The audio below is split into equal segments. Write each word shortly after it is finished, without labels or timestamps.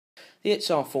The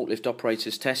ITSSAR Forklift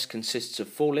Operator's test consists of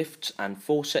 4 lifts and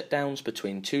 4 set-downs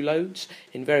between 2 loads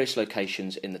in various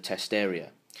locations in the test area.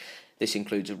 This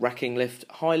includes a racking lift,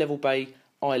 high-level bay,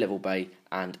 eye-level bay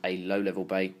and a low-level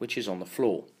bay which is on the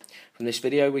floor. From this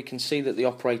video we can see that the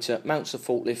operator mounts the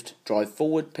forklift, drive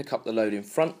forward, pick up the load in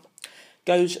front,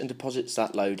 goes and deposits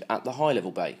that load at the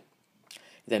high-level bay. He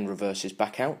then reverses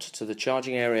back out to the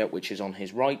charging area which is on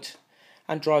his right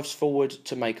and drives forward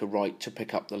to make a right to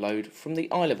pick up the load from the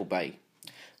eye-level bay,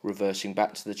 reversing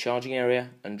back to the charging area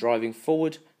and driving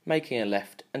forward, making a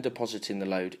left and depositing the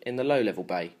load in the low-level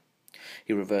bay.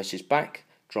 He reverses back,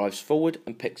 drives forward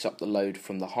and picks up the load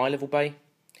from the high-level bay,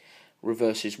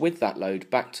 reverses with that load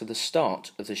back to the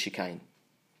start of the chicane.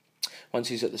 Once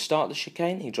he's at the start of the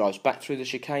chicane, he drives back through the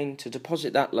chicane to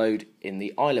deposit that load in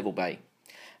the eye-level bay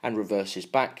and reverses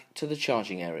back to the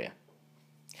charging area,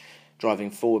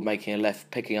 driving forward, making a left,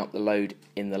 picking up the load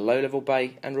in the low-level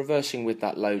bay and reversing with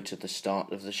that load to the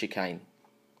start of the chicane.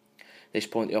 At this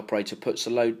point the operator puts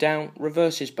the load down,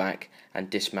 reverses back and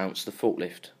dismounts the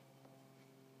forklift.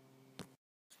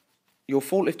 Your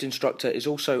forklift instructor is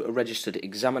also a registered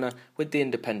examiner with the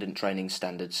Independent Training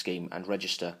Standards Scheme and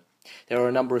Register. There are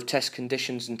a number of test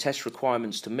conditions and test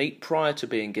requirements to meet prior to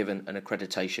being given an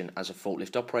accreditation as a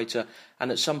forklift operator, and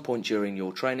at some point during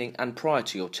your training and prior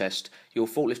to your test, your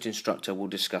forklift instructor will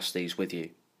discuss these with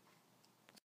you.